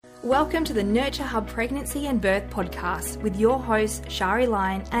Welcome to the Nurture Hub Pregnancy and Birth Podcast with your hosts Shari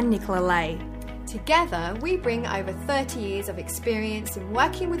Lyon and Nicola Lay. Together, we bring over 30 years of experience in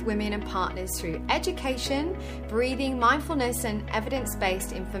working with women and partners through education, breathing, mindfulness and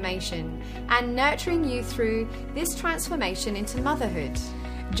evidence-based information, and nurturing you through this transformation into motherhood.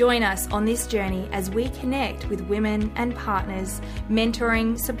 Join us on this journey as we connect with women and partners,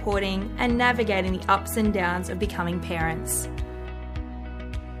 mentoring, supporting, and navigating the ups and downs of becoming parents.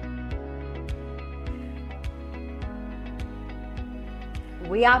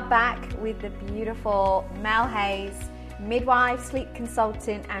 We are back with the beautiful Mel Hayes, midwife, sleep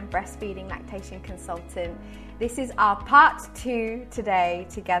consultant, and breastfeeding lactation consultant. This is our part 2 today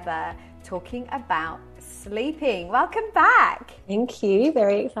together, talking about sleeping. Welcome back. Thank you.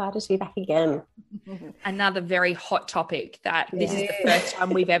 Very excited to be back again. Another very hot topic that this is the first time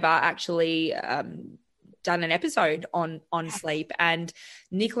we've ever actually done an episode on sleep, and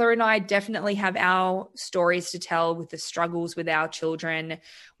Nicola and I definitely have our stories to tell with the struggles with our children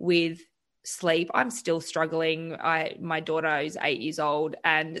with sleep. I'm still struggling. My daughter is 8 years old,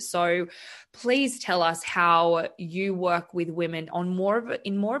 and so please tell us how you work with women on more of a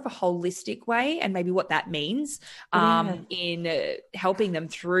holistic way, and maybe what that means in helping them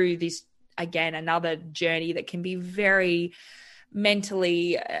through this, again, another journey that can be very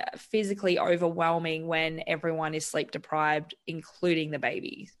mentally, physically overwhelming when everyone is sleep deprived, including the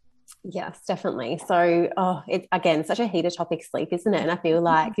babies. Yes, definitely. So, it's again such a heated topic, sleep, isn't it? And I feel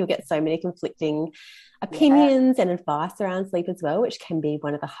like you'll get so many conflicting opinions and advice around sleep as well, which can be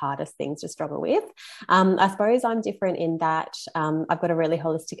one of the hardest things to struggle with. I suppose I'm different in that I've got a really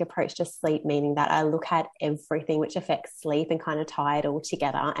holistic approach to sleep, meaning that I look at everything which affects sleep and kind of tie it all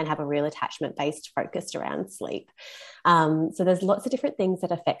together and have a real attachment-based focused around sleep. So there's lots of different things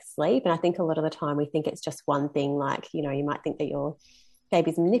that affect sleep. And I think a lot of the time we think it's just one thing, like, you know, you might think that your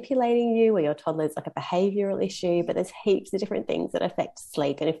baby's manipulating you or your toddler's like a behavioral issue, but there's heaps of different things that affect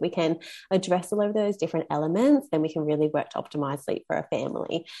sleep. And if we can address all of those different elements, then we can really work to optimize sleep for a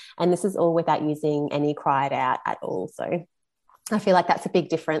family. And this is all without using any cried out at all. So I feel like that's a big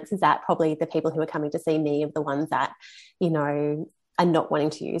difference, is that probably the people who are coming to see me are the ones that, you know, are not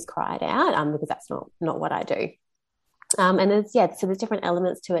wanting to use cried out, because that's not what I do. And so there's different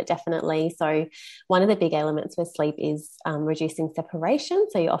elements to it, definitely. So one of the big elements for sleep is reducing separation.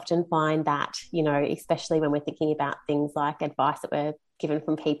 So you often find that, you know, especially when we're thinking about things like advice that we're given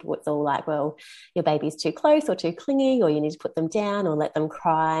from people, it's all like, well, your baby's too close or too clingy, or you need to put them down or let them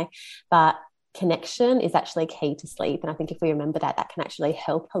cry. But connection is actually key to sleep. And I think if we remember that, that can actually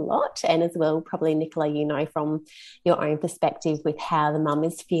help a lot. And as well, probably, Nicola, you know, from your own perspective with how the mum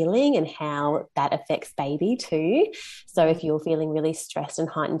is feeling and how that affects baby too. So if you're feeling really stressed and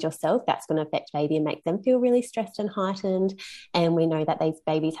heightened yourself, that's going to affect baby and make them feel really stressed and heightened. And we know that these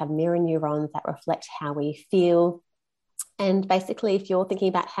babies have mirror neurons that reflect how we feel. And basically, if you're thinking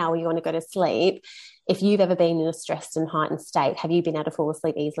about how you want to go to sleep, if you've ever been in a stressed and heightened state, have you been able to fall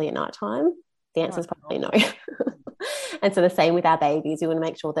asleep easily at night time? The answer is probably no. And so the same with our babies. We want to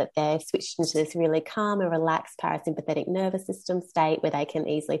make sure that they're switched into this really calm and relaxed parasympathetic nervous system state where they can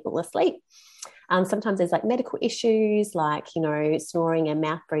easily fall asleep. Sometimes there's like medical issues like, you know, snoring and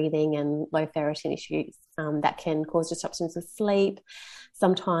mouth breathing and low ferritin issues that can cause disruptions of sleep.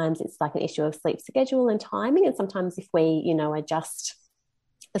 Sometimes it's like an issue of sleep schedule and timing. And sometimes if we, you know, adjust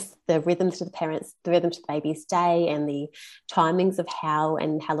the rhythms to the rhythm to the baby's day and the timings of how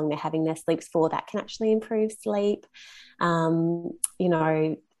long they're having their sleeps for, that can actually improve sleep. You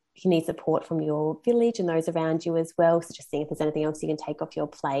know, you need support from your village and those around you as well. So just seeing if there's anything else you can take off your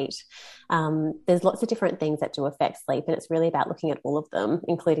plate. There's lots of different things that do affect sleep, and it's really about looking at all of them,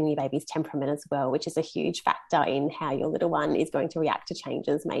 including your baby's temperament as well, which is a huge factor in how your little one is going to react to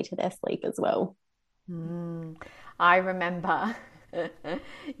changes made to their sleep as well. I remember...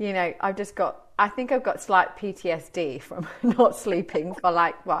 you know, I think I've got slight PTSD from not sleeping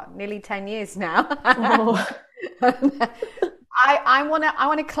for nearly 10 years now. I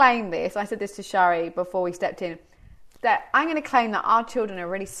want to claim this. I said this to Shari before we stepped in, that I'm going to claim that our children are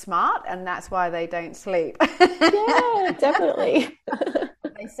really smart and that's why they don't sleep. Yeah, definitely.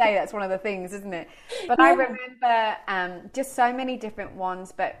 They say that's one of the things, isn't it? But yeah. I remember just so many different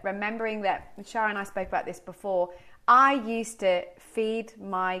ones, but remembering that, Shari and I spoke about this before, I used to feed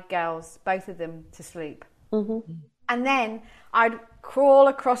my girls, both of them, to sleep. Mm-hmm. And then I'd crawl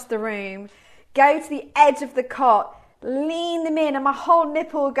across the room, go to the edge of the cot, lean them in, and my whole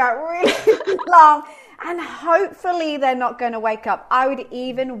nipple would go really long, and hopefully they're not going to wake up. I would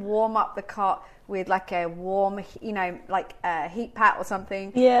even warm up the cot with like a warm, you know, like a heat pad or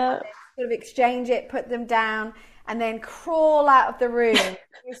something. Yeah. Sort of exchange it, put them down. and then crawl out of the room.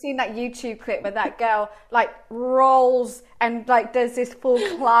 You've seen that YouTube clip where that girl like rolls and like does this full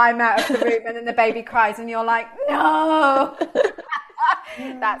climb out of the room, and then the baby cries, and you're like, no.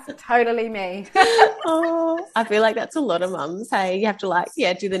 That's totally me. Oh, I feel like that's a lot of mums. Hey, you have to like,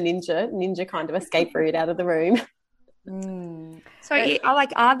 do the ninja kind of escape route out of the room. So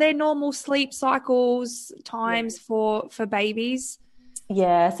are there normal sleep cycles times for babies?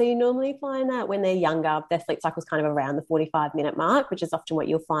 Yeah, so you normally find that when they're younger, their sleep cycle is kind of around the 45-minute mark, which is often what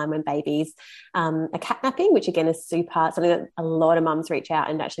you'll find when babies are catnapping, which again is something that a lot of mums reach out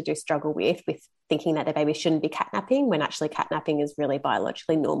and actually do struggle with thinking that their baby shouldn't be catnapping, when actually catnapping is really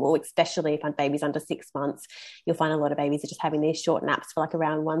biologically normal, especially if a baby's under 6 months. You'll find a lot of babies are just having these short naps for like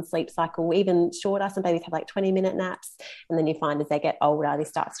around one sleep cycle, even shorter. Some babies have like 20-minute naps. And then you find as they get older, this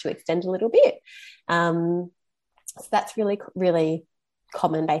starts to extend a little bit. So that's really, really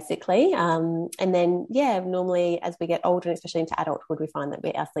common basically. And then, normally as we get older, and especially into adulthood, we find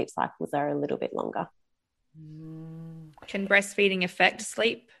that our sleep cycles are a little bit longer. Can breastfeeding affect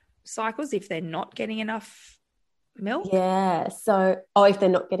sleep cycles if they're not getting enough milk? Yeah. So, if they're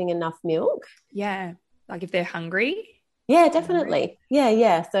not getting enough milk? Yeah. Like if they're hungry? Yeah, definitely.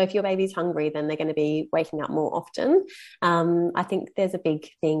 Yeah. So if your baby's hungry, then they're going to be waking up more often. I think there's a big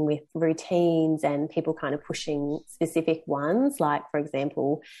thing with routines and people kind of pushing specific ones, like, for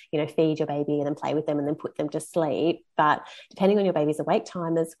example, feed your baby and then play with them and then put them to sleep. But depending on your baby's awake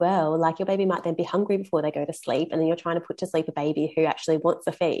time as well, like your baby might then be hungry before they go to sleep, and then you're trying to put to sleep a baby who actually wants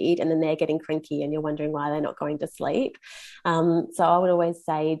a feed, and then they're getting cranky and you're wondering why they're not going to sleep. So I would always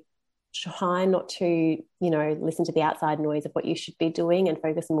say, try not to, listen to the outside noise of what you should be doing and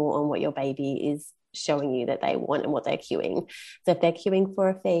focus more on what your baby is showing you that they want and what they're queuing. So if they're queuing for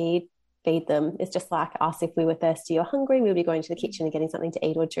a feed them. It's just like us. If we were thirsty or hungry, we would be going to the kitchen and getting something to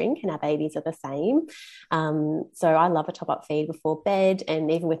eat or drink, and our babies are the same. So I love a top-up feed before bed,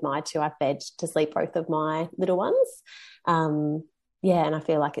 and even with my two, I've fed to sleep both of my little ones. And I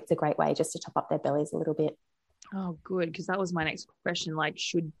feel like it's a great way just to top up their bellies a little bit. Oh, good, because that was my next question. Like,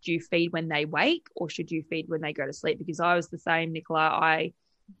 should you feed when they wake or should you feed when they go to sleep? Because I was the same, Nicola.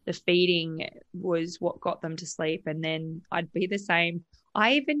 The feeding was what got them to sleep, and then I'd be the same.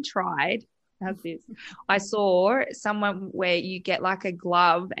 I even tried, how's this? I saw someone where you get like a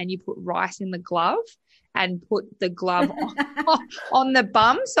glove and you put rice in the glove and put the glove on the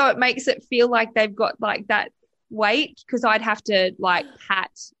bum, so it makes it feel like they've got like that weight, because I'd have to like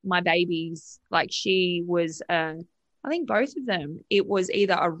pat my babies. Like she was I think both of them, it was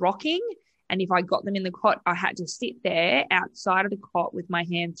either a rocking, and if I got them in the cot, I had to sit there outside of the cot with my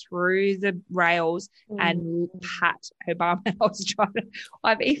hand through the rails and pat her bum.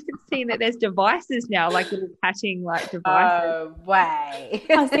 I've even seen that there's devices now, like little patting like devices. Oh, way.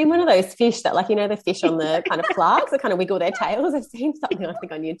 I've seen one of those fish that, like, the fish on the kind of plaques that kind of wiggle their tails. I've seen something, I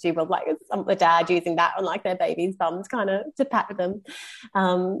think, on YouTube of like some of the dad using that on like their babies' bums kind of to pat them.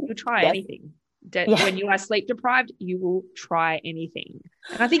 You'll try anything. When you are sleep deprived, you will try anything.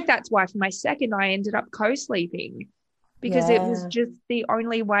 And I think that's why for my second, I ended up co-sleeping, because it was just the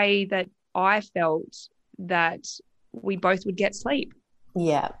only way that I felt that we both would get sleep.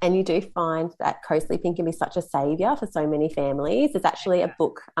 Yeah, and you do find that co-sleeping can be such a saviour for so many families. There's actually a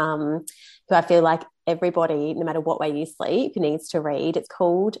book who I feel like everybody, no matter what way you sleep, needs to read. It's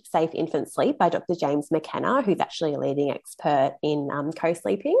called Safe Infant Sleep by Dr. James McKenna, who's actually a leading expert in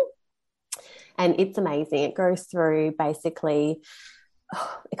co-sleeping. And it's amazing. It goes through basically,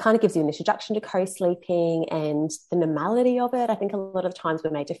 it kind of gives you an introduction to co-sleeping and the normality of it. I think a lot of times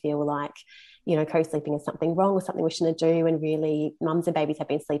we're made to feel like, co-sleeping is something wrong or something we shouldn't do. And really, mums and babies have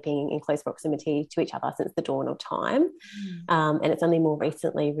been sleeping in close proximity to each other since the dawn of time. And it's only more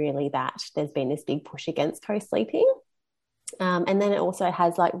recently, really, that there's been this big push against co-sleeping. And then it also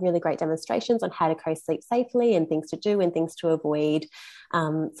has like really great demonstrations on how to co-sleep safely and things to do and things to avoid.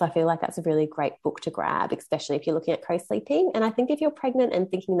 So I feel like that's a really great book to grab, especially if you're looking at co-sleeping. And I think if you're pregnant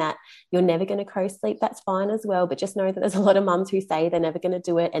and thinking that you're never going to co-sleep, that's fine as well. But just know that there's a lot of mums who say they're never going to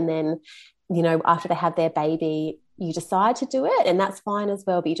do it. And then, after they have their baby, you decide to do it, and that's fine as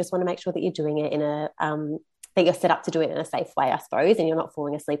well. But you just want to make sure that you're doing it in a that you're set up to do it in a safe way, I suppose, and you're not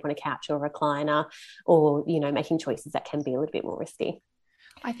falling asleep on a couch or a recliner or, making choices that can be a little bit more risky.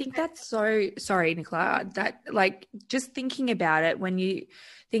 I think that's so, sorry, Nicola, that like just thinking about it, when you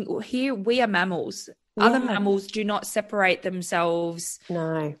think, well, here we are mammals. Yeah. Other mammals do not separate themselves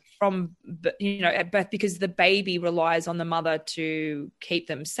from, at birth, because the baby relies on the mother to keep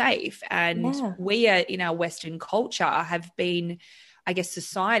them safe. And we are, in our Western culture, have been I guess,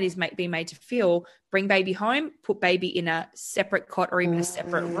 society is being made to feel, bring baby home, put baby in a separate cot or even a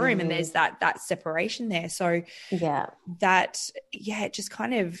separate room. And there's that separation there. So it just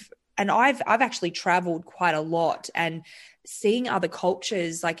kind of, and I've actually traveled quite a lot, and seeing other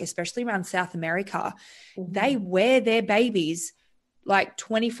cultures, like especially around South America, they wear their babies like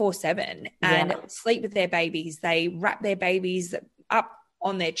 24/7 and sleep with their babies. They wrap their babies up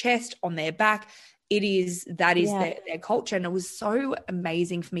on their chest, on their back. That is their culture. And it was so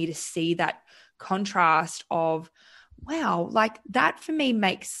amazing for me to see that contrast of, wow, like that for me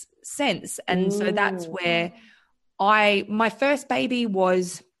makes sense. And so that's where my first baby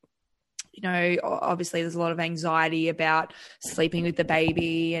was, you know, obviously there's a lot of anxiety about sleeping with the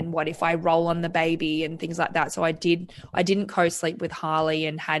baby and what if I roll on the baby and things like that. So I didn't co-sleep with Harley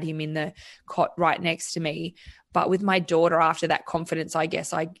and had him in the cot right next to me. But with my daughter, after that confidence, I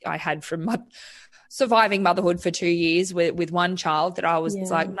guess I had from my surviving motherhood for 2 years with one child, that I was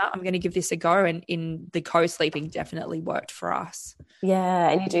like, no, I'm going to give this a go. And in the co-sleeping definitely worked for us. Yeah,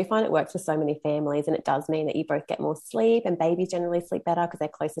 and you do find it works for so many families, and it does mean that you both get more sleep, and babies generally sleep better because they're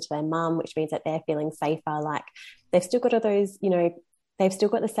closer to their mum, which means that they're feeling safer. Like they've still got all those, you know, they've still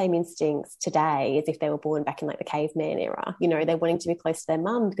got the same instincts today as if they were born back in like the caveman era. You know, they're wanting to be close to their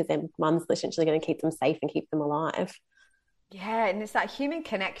mum because their mum's essentially going to keep them safe and keep them alive. Yeah, and it's that human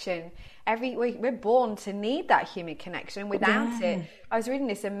connection. We're born to need that human connection. Without it, I was reading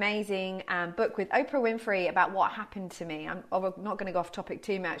this amazing book with Oprah Winfrey about what happened to me. I'm not going to go off topic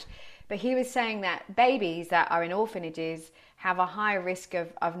too much, but he was saying that babies that are in orphanages have a higher risk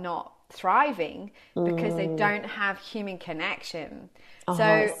of not thriving because they don't have human connection. So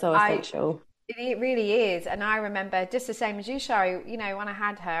it's so essential. It really is. And I remember just the same as you, Shari, you know, when I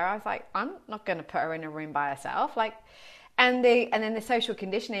had her, I was like, I'm not going to put her in a room by herself. Like, and then the social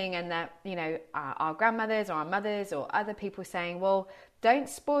conditioning and that, you know, our grandmothers or our mothers or other people saying, well, don't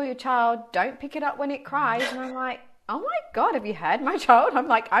spoil your child, don't pick it up when it cries. And I'm like, oh my God, have you heard my child? I'm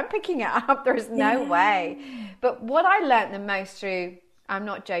like, I'm picking it up. There's no way. But what I learned the most through, I'm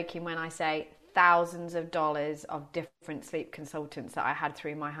not joking when I say thousands of dollars of different sleep consultants that I had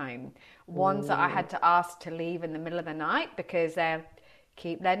through my home. Ones that I had to ask to leave in the middle of the night because they're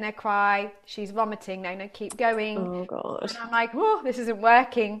keep letting her cry, she's vomiting, no, keep going. Oh God. And I'm like, oh, this isn't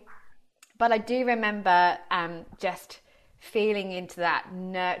working. But I do remember just feeling into that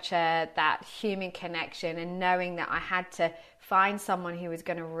nurture, that human connection, and knowing that I had to find someone who was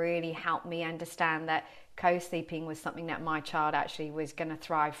going to really help me understand that co-sleeping was something that my child actually was going to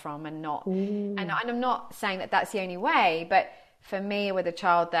thrive from and not. And I'm not saying that that's the only way, but for me, with a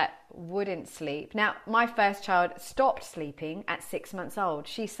child that wouldn't sleep. Now, my first child stopped sleeping at 6 months old.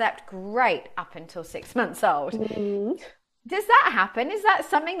 She slept great up until 6 months old. Does that happen? Is that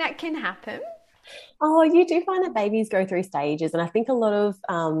something that can happen? Oh, you do find that babies go through stages. And I think a lot of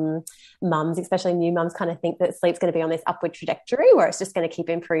mums, especially new mums, kind of think that sleep's going to be on this upward trajectory where it's just going to keep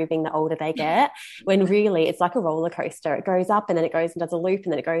improving the older they get, when really it's like a roller coaster. It goes up and then it goes and does a loop,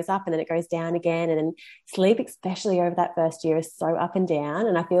 and then it goes up and then it goes down again. And then sleep, especially over that first year, is so up and down.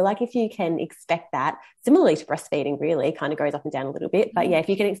 And I feel like if you can expect that, similarly to breastfeeding, really kind of goes up and down a little bit. But yeah, if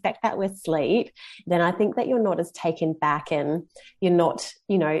you can expect that with sleep, then I think that you're not as taken back and you're not,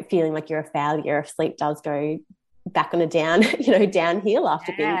 you know, feeling like you're a failure if sleep does go back on a downhill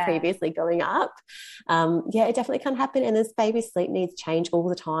after being previously going up. It definitely can happen. And as baby's sleep needs change all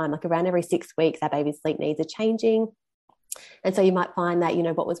the time, like around every 6 weeks, our baby's sleep needs are changing. And so you might find that, you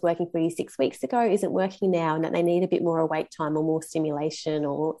know, what was working for you 6 weeks ago isn't working now, and that they need a bit more awake time or more stimulation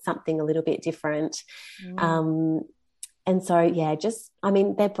or something a little bit different. And so, yeah, just, I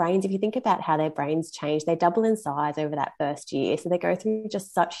mean, their brains, if you think about how their brains change, they double in size over that first year. So they go through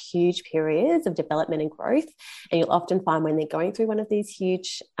just such huge periods of development and growth. And you'll often find when they're going through one of these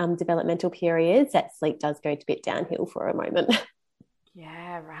huge developmental periods, that sleep does go a bit downhill for a moment.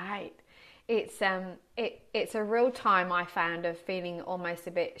 Yeah, right. It's a real time I found of feeling almost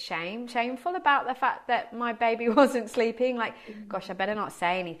a bit shameful about the fact that my baby wasn't sleeping. Like, gosh, I better not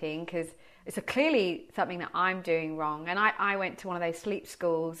say anything because it's clearly something that I'm doing wrong. And I went to one of those sleep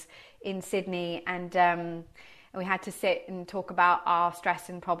schools in Sydney, and we had to sit and talk about our stress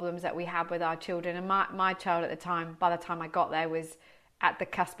and problems that we had with our children. And my child at the time, by the time I got there, was at the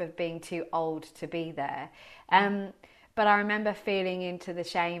cusp of being too old to be there. But I remember feeling into the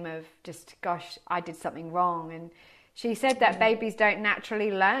shame of just, gosh, I did something wrong. And she said that babies don't naturally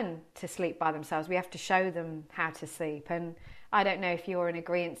learn to sleep by themselves. We have to show them how to sleep. And I don't know if you're in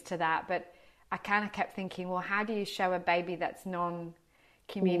agreement to that, but I kind of kept thinking, well, how do you show a baby that's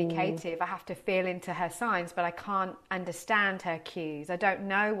non-communicative? I have to feel into her signs, but I can't understand her cues. I don't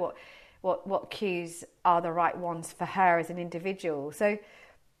know what cues are the right ones for her as an individual. So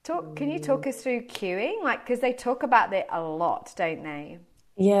can you talk us through cueing? Like, because they talk about it a lot, don't they?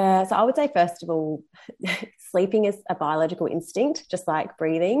 Yeah, so I would say, first of all, sleeping is a biological instinct, just like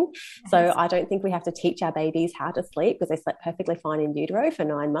breathing. So I don't think we have to teach our babies how to sleep, because they slept perfectly fine in utero for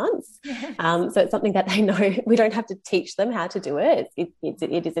 9 months. So it's something that they know. We don't have to teach them how to do it.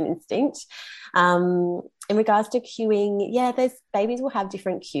 It is an instinct. In regards to cueing, yeah, babies will have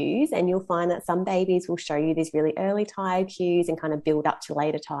different cues, and you'll find that some babies will show you these really early tired cues and kind of build up to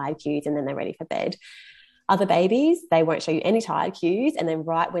later tired cues, and then they're ready for bed. Other babies, they won't show you any tired cues, and then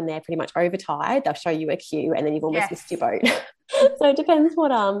right when they're pretty much overtired, they'll show you a cue, and then you've almost missed your boat. So it depends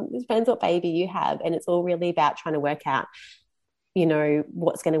what baby you have, and it's all really about trying to work out,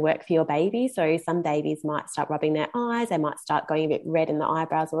 what's going to work for your baby. So some babies might start rubbing their eyes, they might start going a bit red in the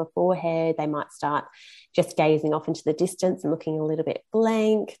eyebrows or the forehead, they might start just gazing off into the distance and looking a little bit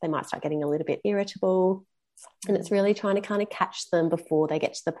blank, they might start getting a little bit irritable. And it's really trying to kind of catch them before they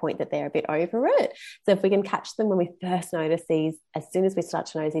get to the point that they're a bit over it. So if we can catch them when we first notice these, as soon as we start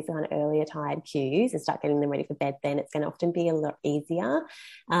to notice these kind of earlier tired cues and start getting them ready for bed, then it's going to often be a lot easier.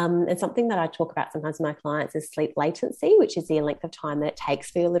 And something that I talk about sometimes with my clients is sleep latency, which is the length of time that it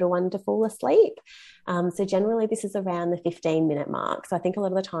takes for your little one to fall asleep. So generally this is around the 15-minute mark. So I think a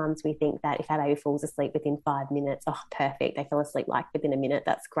lot of the times we think that if our baby falls asleep within 5 minutes, oh, perfect, they fell asleep like within a minute,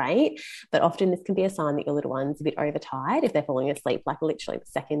 that's great. But often this can be a sign that your little one's a bit overtired if they're falling asleep like literally the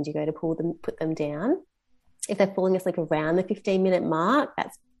second you go to put them down. If they're falling asleep around the 15-minute mark,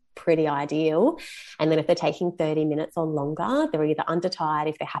 that's pretty ideal. And then if they're taking 30 minutes or longer, they're either undertired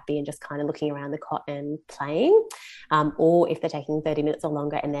if they're happy and just kind of looking around the cot and playing, or if they're taking 30 minutes or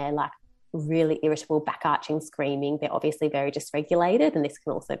longer and they're like really irritable, back arching, screaming, they're obviously very dysregulated, and this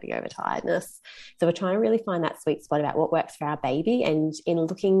can also be overtiredness. So we're trying to really find that sweet spot about what works for our baby, and in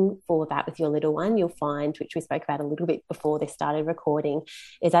looking for that with your little one, you'll find, which we spoke about a little bit before this started recording,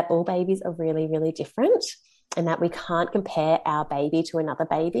 is that all babies are really, really different, and that we can't compare our baby to another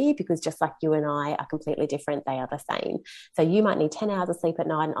baby, because just like you and I are completely different, they are the same. So you might need 10 hours of sleep at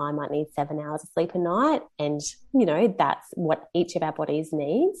night and I might need 7 hours of sleep a night, and that's what each of our bodies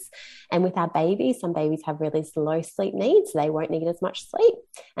needs. And with our babies, some babies have really low sleep needs, so they won't need as much sleep,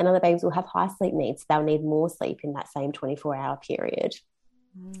 and other babies will have high sleep needs, so they'll need more sleep in that same 24-hour period.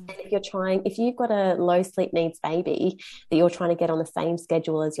 And if you've got a low sleep needs baby that you're trying to get on the same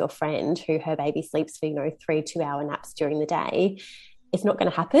schedule as your friend who her baby sleeps for 3 2-hour naps during the day, it's not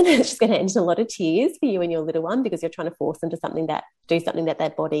going to happen. It's just going to end in a lot of tears for you and your little one, because you're trying to force them to do something that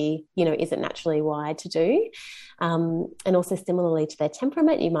their body, isn't naturally wired to do. And also similarly to their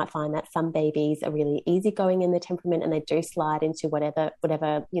temperament, you might find that some babies are really easygoing in their temperament and they do slide into whatever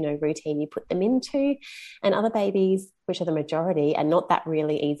routine you put them into. And other babies, which are the majority, are not that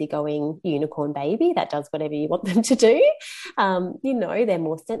really easygoing unicorn baby that does whatever you want them to do. They're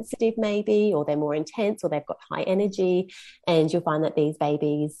more sensitive maybe, or they're more intense, or they've got high energy. And you'll find that these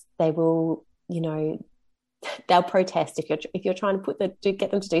babies, they will, they'll protest if you're trying to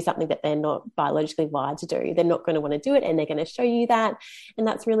get them to do something that they're not biologically wired to do. They're not going to want to do it, and they're going to show you that. And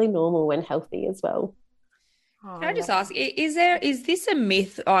that's really normal when healthy as well. Can I just ask, is this a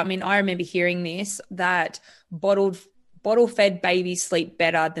myth? I mean, I remember hearing this, that bottle-fed babies sleep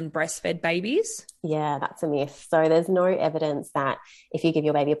better than breastfed babies. Yeah, that's a myth. So there's no evidence that if you give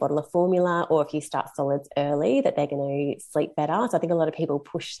your baby a bottle of formula or if you start solids early that they're going to sleep better. So I think a lot of people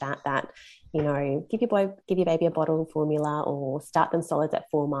push that give your baby a bottle of formula or start them solids at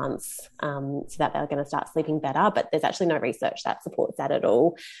 4 months, so that they're going to start sleeping better. But there's actually no research that supports that at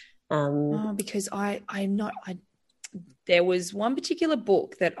all. Because there was one particular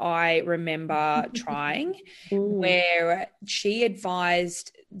book that I remember trying where she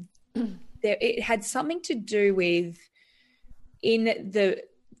advised that it had something to do with in the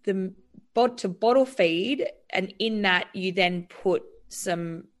to bottle feed, and in that you then put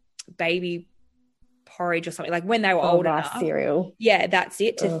some baby porridge or something, like when they were old enough. Cereal. Yeah, that's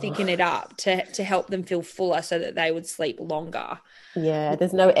it, to thicken it up, to help them feel fuller so that they would sleep longer. Yeah,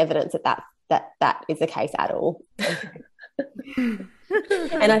 there's no evidence that is the case at all.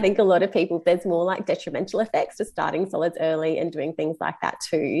 And I think a lot of people, there's more like detrimental effects to starting solids early and doing things like that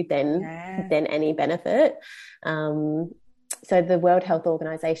too than any benefit. So the World Health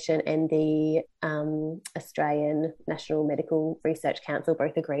Organization and the Australian National Medical Research Council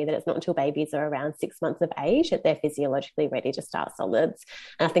both agree that it's not until babies are around 6 months of age that they're physiologically ready to start solids.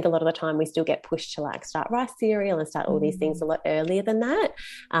 And I think a lot of the time we still get pushed to like start rice cereal and start all these things a lot earlier than that.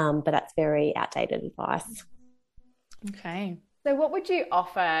 But that's very outdated advice. Okay. So what would you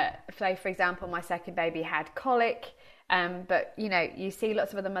offer, say, for example, my second baby had colic, But, you know, you see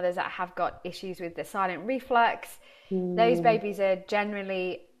lots of other mothers that have got issues with the silent reflux. Those babies are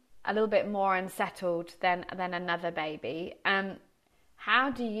generally a little bit more unsettled than another baby.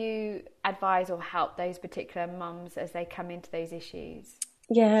 How do you advise or help those particular mums as they come into those issues?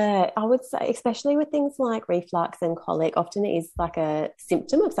 Yeah, I would say, especially with things like reflux and colic, often it is like a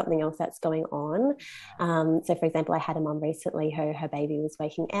symptom of something else that's going on. So, for example, I had a mum recently, her baby was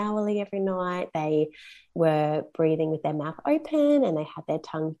waking hourly every night. They were breathing with their mouth open and they had their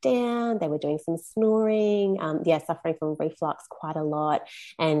tongue down. They were doing some snoring, suffering from reflux quite a lot.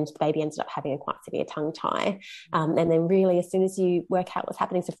 And the baby ended up having a quite severe tongue tie. And then really, as soon as you work out what's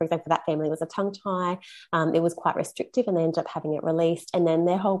happening, so for example, that family was a tongue tie, it was quite restrictive and they ended up having it released. And then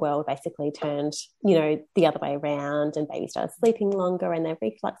their whole world basically turned, you know, the other way around, and baby started sleeping longer and their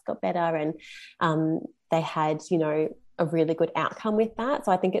reflux got better, and they had, you know, a really good outcome with that.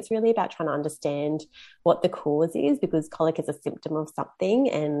 So I think it's really about trying to understand what the cause is, because colic is a symptom of something,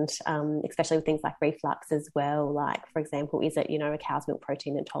 and especially with things like reflux as well. Like, for example, is it, you know, a cow's milk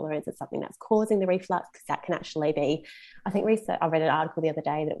protein intolerance? It's something that's causing the reflux, because that can actually be, I think I read an article the other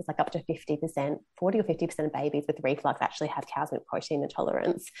day that it was like up to 50%, 40 or 50% of babies with reflux actually have cow's milk protein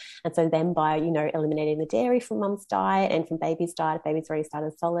intolerance. And so then by, you know, eliminating the dairy from mum's diet and from baby's diet, if baby's already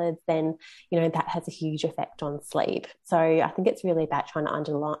started solids, then, you know, that has a huge effect on sleep. So I think it's really about trying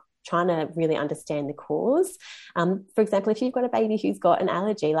to really understand the cause. For example, if you've got a baby who's got an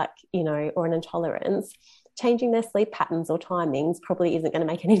allergy, like, you know, or an intolerance, changing their sleep patterns or timings probably isn't going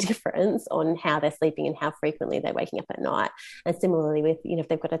to make any difference on how they're sleeping and how frequently they're waking up at night. And similarly with, you know, if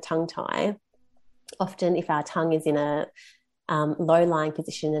they've got a tongue tie, often if our tongue is in a low-lying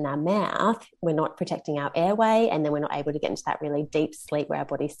position in our mouth, we're not protecting our airway, and then we're not able to get into that really deep sleep where our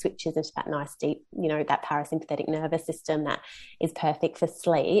body switches into that nice deep, you know, that parasympathetic nervous system that is perfect for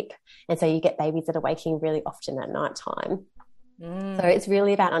sleep. And so you get babies that are waking really often at night time. So it's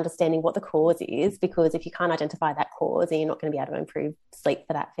really about understanding what the cause is, because if you can't identify that cause, then you're not going to be able to improve sleep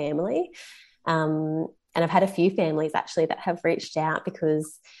for that family. And I've had a few families actually that have reached out,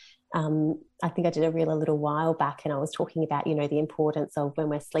 because I think I did a reel a little while back, and I was talking about, you know, the importance of when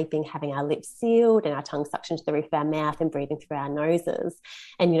we're sleeping, having our lips sealed and our tongue suctioned to the roof of our mouth and breathing through our noses.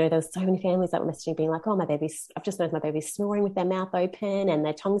 And, you know, there were so many families that were messaging being like, oh, I've just noticed my baby's snoring with their mouth open and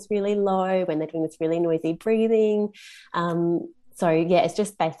their tongue's really low when they're doing this really noisy breathing. So, yeah, it's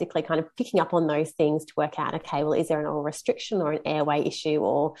just basically kind of picking up on those things to work out, okay, well, is there an oral restriction or an airway issue,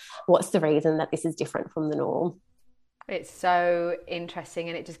 or what's the reason that this is different from the norm? It's so interesting,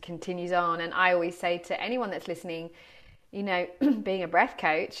 and it just continues on. And I always say to anyone that's listening, you know, being a breath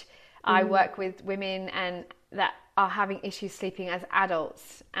coach, I work with women and that are having issues sleeping as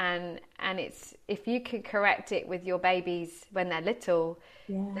adults, and it's, if you can correct it with your babies when they're little,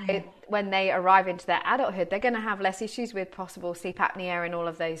 when they arrive into their adulthood, they're going to have less issues with possible sleep apnea and all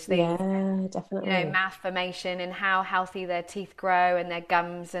of those things. Yeah, definitely. You know, mouth formation and how healthy their teeth grow and their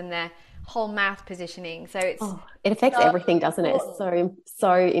gums and their whole mouth positioning. So it affects everything, doesn't it? It's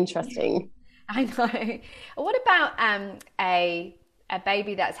so interesting. I know. What about a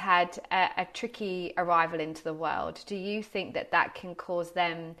baby that's had a tricky arrival into the world? Do you think that can cause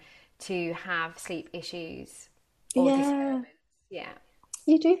them to have sleep issues or disturbances? Yeah.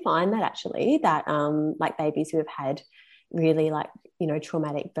 You do find that actually, that like babies who have had really, like, you know,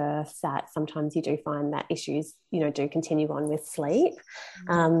 traumatic births, that sometimes you do find that issues, you know, do continue on with sleep.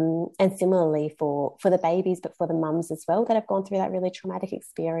 And similarly for the babies, but for the mums as well that have gone through that really traumatic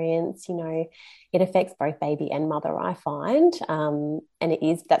experience, you know, it affects both baby and mother, I find. And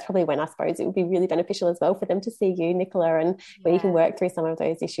that's probably when I suppose it would be really beneficial as well for them to see you, Nicola, and where you can work through some of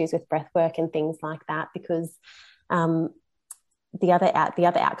those issues with breath work and things like that, because the other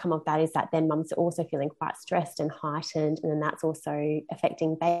outcome of that is that then mums are also feeling quite stressed and heightened, and then that's also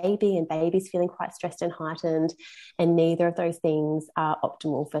affecting baby, and baby's feeling quite stressed and heightened, and neither of those things are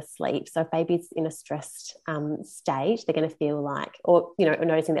optimal for sleep. So if baby's in a stressed state, they're going to feel like, or, you know,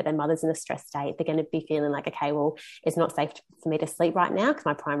 noticing that their mother's in a stressed state, they're going to be feeling like, okay, well, it's not safe for me to sleep right now because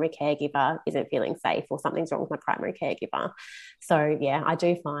my primary caregiver isn't feeling safe, or something's wrong with my primary caregiver. So yeah, I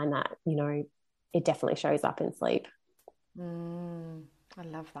do find that, you know, it definitely shows up in sleep. I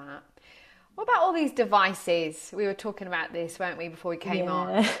love that. What about all these devices? We were talking about this, weren't we, before we came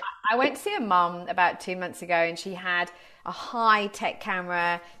on? I went to see a mum about 2 months ago, and she had a high-tech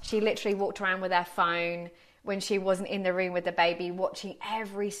camera. She literally walked around with her phone when she wasn't in the room with the baby, watching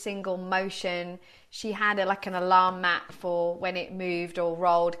every single motion. She had an alarm mat for when it moved or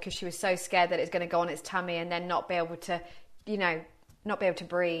rolled, because she was so scared that it's going to go on its tummy and then not be able to, you know, not be able to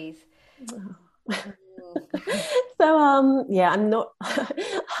breathe. So I'm not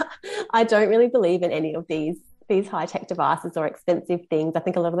I don't really believe in any of these these high-tech devices or expensive things. I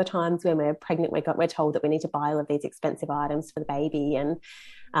think a lot of the times when we're pregnant, we're told that we need to buy all of these expensive items for the baby. And,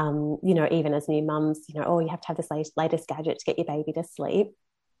 you know, even as new mums, you know, oh, you have to have this latest gadget to get your baby to sleep.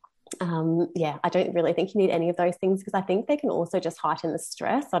 Yeah, I don't really think you need any of those things, because I think they can also just heighten the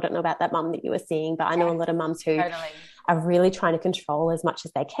stress. I don't know about that mum that you were seeing, but I know a lot of mums who are really trying to control as much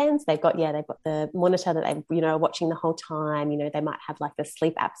as they can. So they've got the monitor that they, you know, are watching the whole time. You know, they might have like the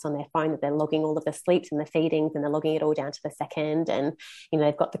sleep apps on their phone that they're logging all of the sleeps and the feedings, and they're logging it all down to the second. And, you know,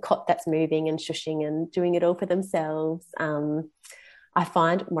 they've got the cot that's moving and shushing and doing it all for themselves. I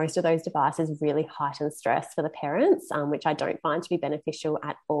find most of those devices really heighten stress for the parents, which I don't find to be beneficial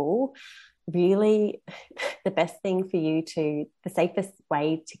at all. Really, the safest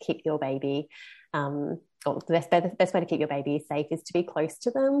way to keep your baby, or the best way to keep your baby safe is to be close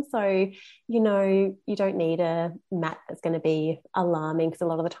to them. So, you know, you don't need a mat that's going to be alarming, because a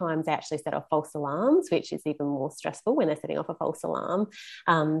lot of the times they actually set off false alarms, which is even more stressful when they're setting off a false alarm.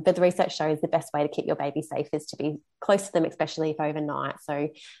 But the research shows the best way to keep your baby safe is to be close to them, especially if overnight. So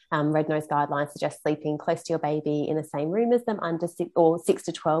Red Nose Guidelines suggest sleeping close to your baby in the same room as them under 6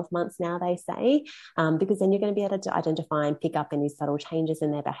 to 12 months now, they say, because then you're going to be able to identify and pick up any subtle changes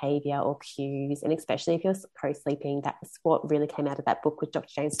in their behaviour or cues. And especially if you're co-sleeping, that's what really came out of that book with Dr.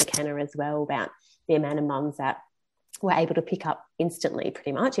 James McKenna as well, about the amount of mums that were able to pick up instantly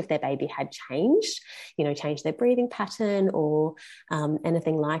pretty much if their baby had changed their breathing pattern or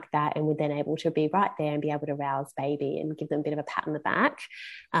anything like that, and were then able to be right there and be able to rouse baby and give them a bit of a pat on the back,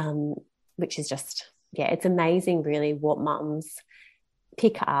 which is just, yeah, it's amazing really what mums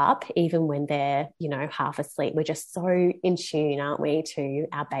pick up even when they're, you know, half asleep. We're just so in tune, aren't we, to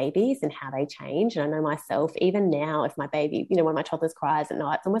our babies and how they change. And I know myself, even now, if my baby, you know, when my toddlers cries at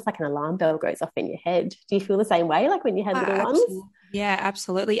night, it's almost like an alarm bell goes off in your head. Do you feel the same way, like when you had little ones? Yeah,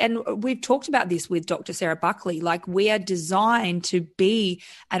 absolutely. And we've talked about this with Dr. Sarah Buckley. Like, we are designed to be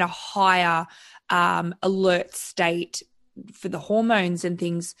at a higher alert state for the hormones and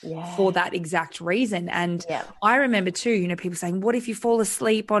things for that exact reason. And I remember too, you know, people saying, what if you fall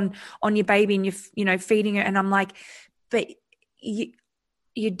asleep on your baby and you're, you know, feeding it? And I'm like, but you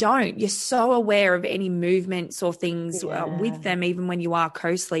don't. You're so aware of any movements or things with them, even when you are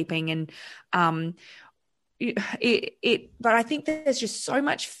co-sleeping. And but I think there's just so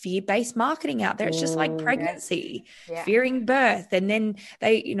much fear-based marketing out there. It's just like pregnancy, fearing birth, and then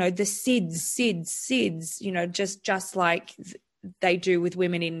they, you know, the SIDS, you know, just like they do with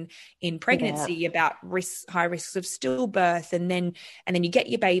women in pregnancy about high risks of stillbirth, and then you get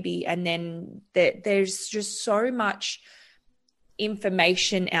your baby, and then there's just so much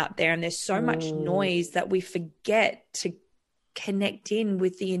information out there, and there's so much noise that we forget to connect in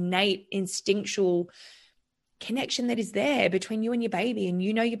with the innate instinctual connection that is there between you and your baby, and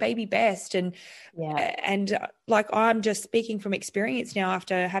you know your baby best. And like, I'm just speaking from experience now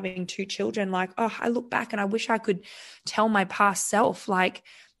after having 2 children. Like, I look back and I wish I could tell my past self, like,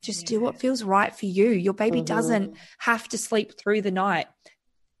 just do what feels right for you. Your baby doesn't have to sleep through the night.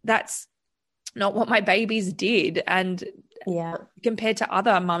 That's not what my babies did. And compared to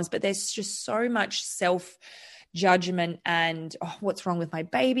other mums, but there's just so much judgment and what's wrong with my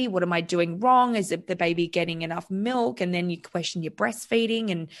baby? What am I doing wrong? Is it the baby getting enough milk? And then you question your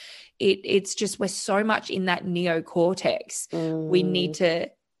breastfeeding, and it's just, we're so much in that neocortex. We need to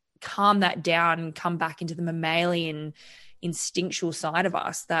calm that down and come back into the mammalian instinctual side of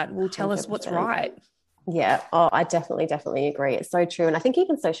us that will tell 100%. Us what's right. Yeah. Oh, I definitely agree. It's so true. And I think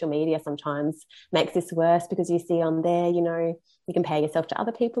even social media sometimes makes this worse, because you see on there, you know, you compare yourself to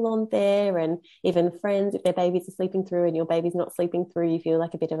other people on there, and even friends, if their babies are sleeping through and your baby's not sleeping through, you feel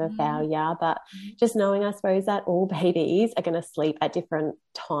like a bit of a failure. But just knowing, I suppose, that all babies are going to sleep at different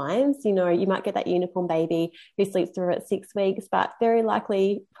times. You know, you might get that unicorn baby who sleeps through at 6 weeks, but very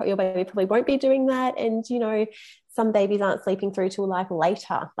likely your baby probably won't be doing that. And, you know, some babies aren't sleeping through till later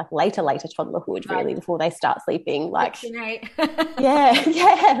toddlerhood, really, before they start sleeping. Like,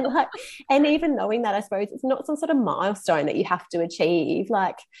 like, and even knowing that, I suppose, it's not some sort of milestone that you have to achieve.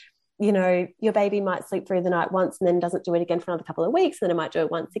 Like, you know, your baby might sleep through the night once and then doesn't do it again for another couple of weeks, and then it might do it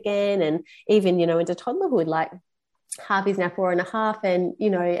once again. And even, you know, into toddlerhood, like, Harvey's now 4.5, and, you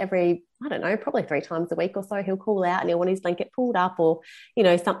know, every, I don't know, probably 3 times a week or so, he'll call out and he'll want his blanket pulled up, or, you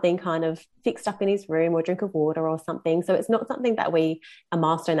know, something kind of fixed up in his room, or a drink of water or something. So it's not something that a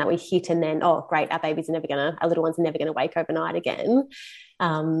milestone that we hit and then, oh, great, our little one's never going to wake overnight again.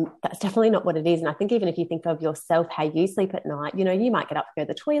 That's definitely not what it is. And I think even if you think of yourself, how you sleep at night, you know, you might get up to go to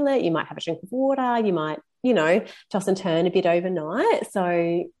the toilet, you might have a drink of water, you might, you know, toss and turn a bit overnight.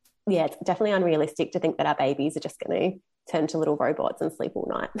 So yeah, it's definitely unrealistic to think that our babies are just going to turn to little robots and sleep all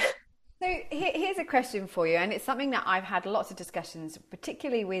night. So here's a question for you, and it's something that I've had lots of discussions,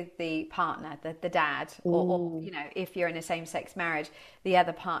 particularly with the partner, the dad, or if you're in a same-sex marriage, the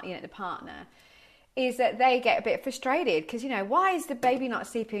other part, the partner, is that they get a bit frustrated because, why is the baby not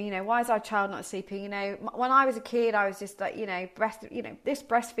sleeping? Why is our child not sleeping? When I was a kid, I was just like, this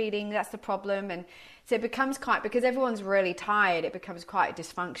breastfeeding, that's the problem. And so it becomes because everyone's really tired, it becomes quite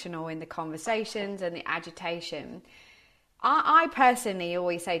dysfunctional in the conversations and the agitation. I personally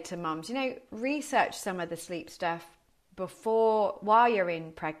always say to mums, research some of the sleep stuff while you're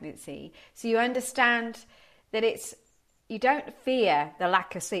in pregnancy, so you understand that you don't fear the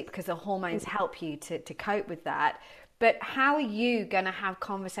lack of sleep because the hormones help you to cope with that. But how are you going to have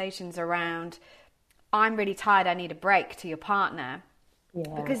conversations around, I'm really tired, I need a break, to your partner?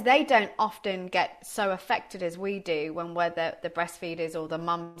 Yeah. Because they don't often get so affected as we do when we're the breastfeeders or the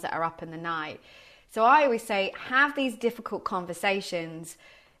mums that are up in the night. So I always say, have these difficult conversations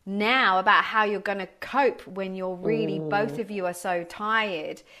now about how you're going to cope when you're really, both of you are so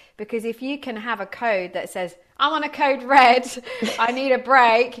tired. Because if you can have a code that says, I'm on a code red, I need a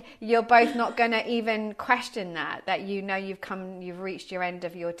break, you're both not going to even question that you've reached your end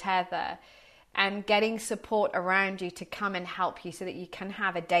of your tether. And getting support around you to come and help you so that you can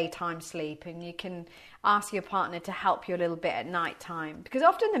have a daytime sleep and you can ask your partner to help you a little bit at night time. Because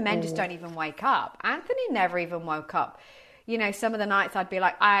often the men just don't even wake up. Anthony never even woke up. Some of the nights I'd be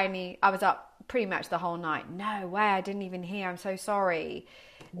like, I was up pretty much the whole night. No way, I didn't even hear, I'm so sorry.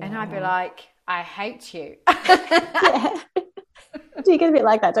 Yeah. And I'd be like, I hate you. Yeah. Do you get a bit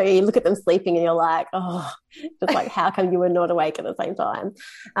like that, don't you? You look at them sleeping and you're like, oh, just like, how come you were not awake at the same time?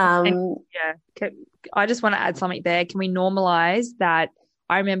 I just want to add something there. Can we normalize that?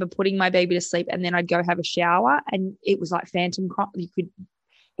 I remember putting my baby to sleep and then I'd go have a shower and it was like phantom cry.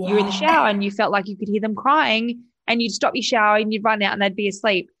 You're in the shower and you felt like you could hear them crying and you'd stop your shower and you'd run out and they'd be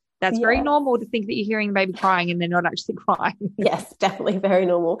asleep. That's very normal to think that you're hearing the baby crying and they're not actually crying. Yes, definitely very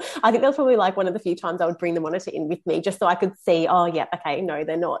normal. I think that was probably like one of the few times I would bring the monitor in with me just so I could see, oh, yeah, okay, no,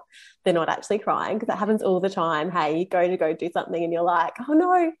 they're not actually crying, because that happens all the time. Hey, you go do something and you're like, oh,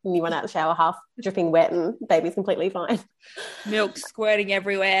 no, and you run out of the shower half dripping wet and baby's completely fine. Milk squirting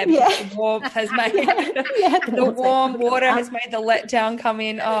everywhere because the warmth has made the warm water has made the letdown come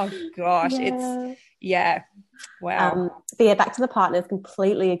in. Oh, gosh, Wow. But yeah, back to the partners,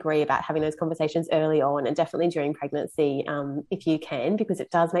 completely agree about having those conversations early on and definitely during pregnancy, if you can, because it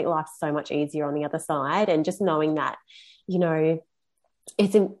does make life so much easier on the other side. And just knowing that, you're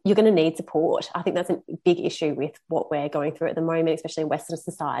going to need support. I think that's a big issue with what we're going through at the moment, especially in Western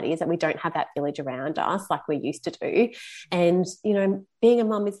society, is that we don't have that village around us like we used to do. And, being a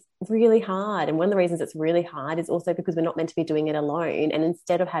mum is really hard. And one of the reasons it's really hard is also because we're not meant to be doing it alone. And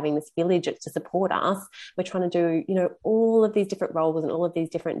instead of having this village to support us, we're trying to do, all of these different roles and all of these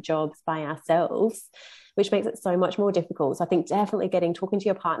different jobs by ourselves, which makes it so much more difficult. So I think definitely talking to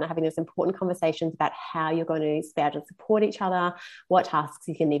your partner, having those important conversations about how you're going to be able to support each other, what tasks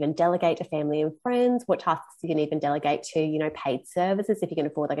you can even delegate to family and friends, what tasks you can even delegate to, paid services, if you can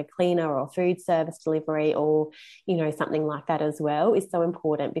afford like a cleaner or food service delivery or, something like that as well, is so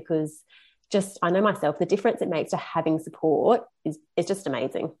important, because I know myself, the difference it makes to having support is just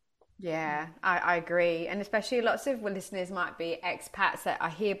amazing. Yeah, I agree. And especially lots of listeners might be expats that are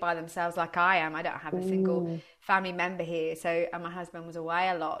here by themselves like I am. I don't have a single family member here. And my husband was away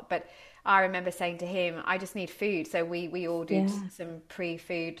a lot. But I remember saying to him, I just need food. So we ordered some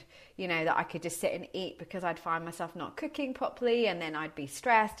pre-food, that I could just sit and eat, because I'd find myself not cooking properly and then I'd be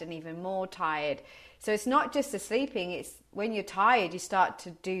stressed and even more tired. So it's not just the sleeping, it's when you're tired, you start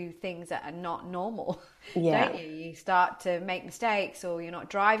to do things that are not normal, don't you? You start to make mistakes, or you're not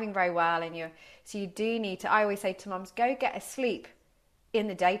driving very well, so you do need to, I always say to mums, go get a sleep in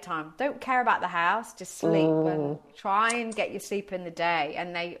the daytime. Don't care about the house, just sleep and try and get your sleep in the day.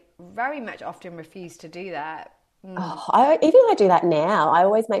 And they very much often refuse to do that. I do that now. I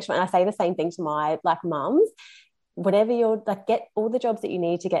always make sure, and I say the same thing to my mums, whatever you're get all the jobs that you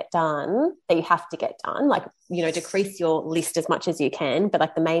need to get done, that you have to get done, decrease your list as much as you can,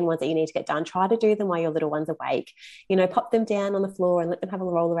 but the main ones that you need to get done, try to do them while your little one's awake. Pop them down on the floor and let them have a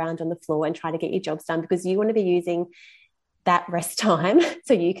roll around on the floor and try to get your jobs done, because you want to be using that rest time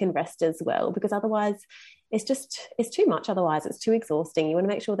so you can rest as well, because otherwise it's too much. Otherwise it's too exhausting. You want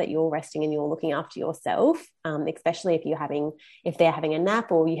to make sure that you're resting and you're looking after yourself, especially if they're having a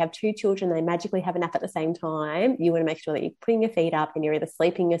nap, or you have two children, they magically have a nap at the same time. You want to make sure that you're putting your feet up and you're either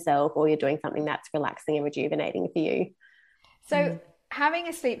sleeping yourself or you're doing something that's relaxing and rejuvenating for you. So having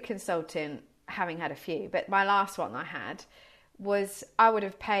a sleep consultant, having had a few, but my last one I had was, I would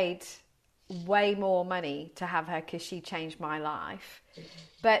have paid way more money to have her because she changed my life.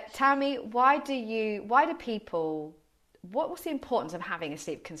 But tell me, why do people, what's the importance of having a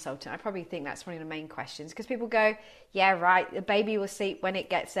sleep consultant? I probably think that's one of the main questions, because people go, yeah, right, the baby will sleep when it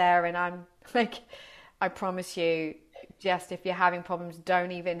gets there. And I'm like, I promise you, just if you're having problems,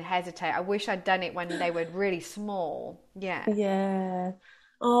 don't even hesitate. I wish I'd done it when they were really small. Yeah.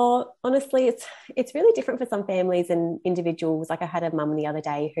 Oh, honestly, it's really different for some families and individuals. Like I had a mum the other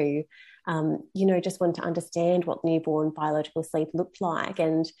day who, just wanted to understand what newborn biological sleep looked like,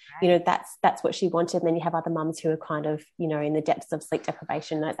 and that's what she wanted. And then you have other mums who are kind of, in the depths of sleep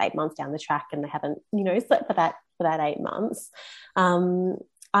deprivation. It's 8 months down the track, and they haven't, slept for that 8 months.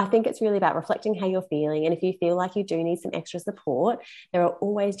 I think it's really about reflecting how you're feeling. And if you feel like you do need some extra support, there are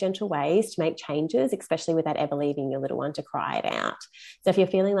always gentle ways to make changes, especially without ever leaving your little one to cry it out. So if you're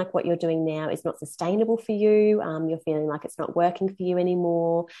feeling like what you're doing now is not sustainable for you, you're feeling like it's not working for you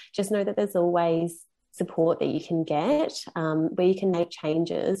anymore, just know that there's always support that you can get, where you can make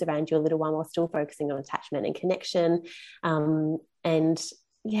changes around your little one while still focusing on attachment and connection.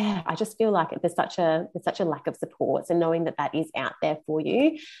 I just feel like there's such a lack of support. So knowing that is out there for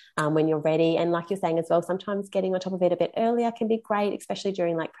you when you're ready. And like you're saying as well, sometimes getting on top of it a bit earlier can be great, especially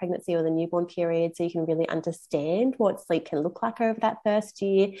during like pregnancy or the newborn period. So you can really understand what sleep can look like over that first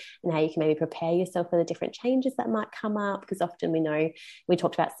year, and how you can maybe prepare yourself for the different changes that might come up. Because often we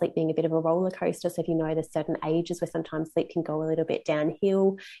talked about sleep being a bit of a roller coaster. So if there's certain ages where sometimes sleep can go a little bit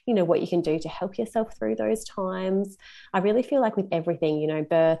downhill, what you can do to help yourself through those times. I really feel like with everything,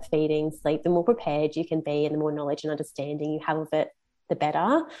 birth, feeding, sleep, the more prepared you can be and the more knowledge and understanding you have of it, the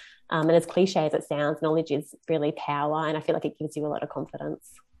better. And as cliche as it sounds, knowledge is really power, and I feel like it gives you a lot of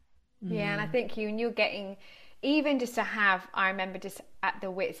confidence. Yeah, and I think you're getting, even just to have, I remember just at the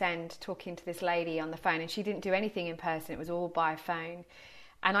wit's end talking to this lady on the phone, and she didn't do anything in person, it was all by phone.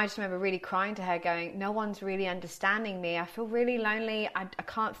 And I just remember really crying to her going, no one's really understanding me. I feel really lonely. I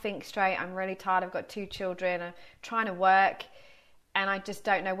can't think straight. I'm really tired. I've got 2 children. I'm trying to work. And I just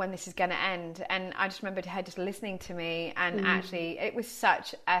don't know when this is going to end. And I just remembered her just listening to me. And actually, it was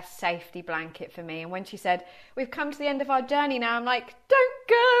such a safety blanket for me. And when she said, we've come to the end of our journey now, I'm like, don't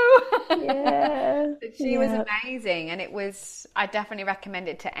go. Yeah. She was amazing. And I definitely recommend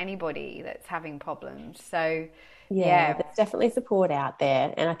it to anybody that's having problems. So, yeah, there's definitely support out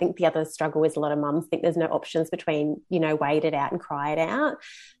there. And I think the other struggle is a lot of mums think there's no options between, wait it out and cry it out.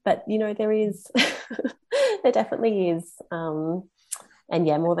 But, there is, there definitely is. And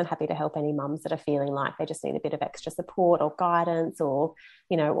more than happy to help any mums that are feeling like they just need a bit of extra support or guidance, or,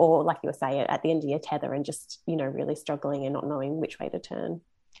 or like you were saying, at the end of your tether and just, really struggling and not knowing which way to turn.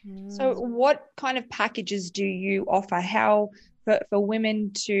 So what kind of packages do you offer? How for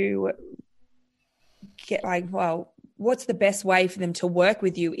women to get what's the best way for them to work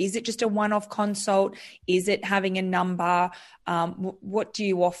with you? Is it just a one-off consult? Is it having a number? What do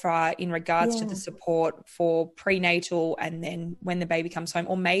you offer in regards to the support for prenatal and then when the baby comes home?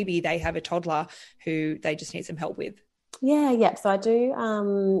 Or maybe they have a toddler who they just need some help with. Yeah. So I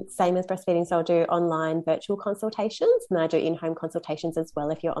do, same as breastfeeding. So I'll do online virtual consultations, and then I do in-home consultations as well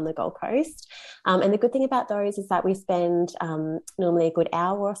if you're on the Gold Coast. And the good thing about those is that we spend normally a good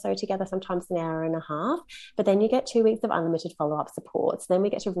hour or so together, sometimes an hour and a half, but then you get 2 weeks of unlimited follow-up support. So then we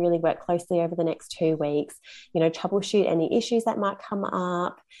get to really work closely over the next 2 weeks, troubleshoot any issues that might come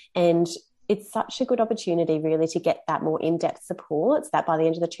up. And it's such a good opportunity really to get that more in-depth support, so that by the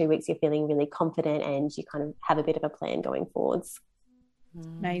end of the 2 weeks you're feeling really confident and you kind of have a bit of a plan going forwards.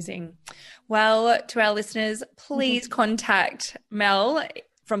 Amazing. Well, to our listeners, please contact Mel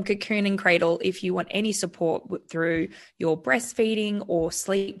from Cocoon and Cradle if you want any support through your breastfeeding or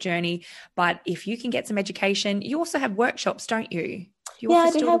sleep journey. But if you can get some education, you also have workshops, don't you?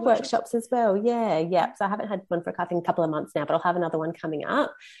 I do have workshops as well. Yeah. So I haven't had one for a couple of months now, but I'll have another one coming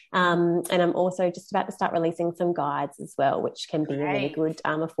up. And I'm also just about to start releasing some guides as well, which can be a really good,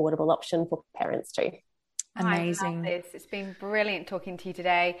 affordable option for parents too. Amazing. I love this. It's been brilliant talking to you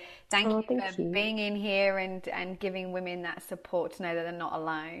today. Thank you for being in here and giving women that support to know that they're not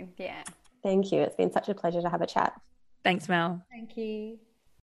alone. Yeah. Thank you. It's been such a pleasure to have a chat. Thanks, Mel. Thank you.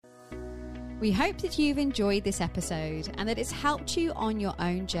 We hope that you've enjoyed this episode and that it's helped you on your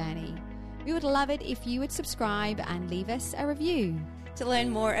own journey. We would love it if you would subscribe and leave us a review. To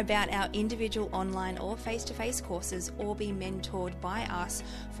learn more about our individual online or face-to-face courses or be mentored by us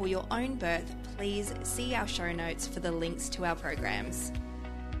for your own birth, please see our show notes for the links to our programs.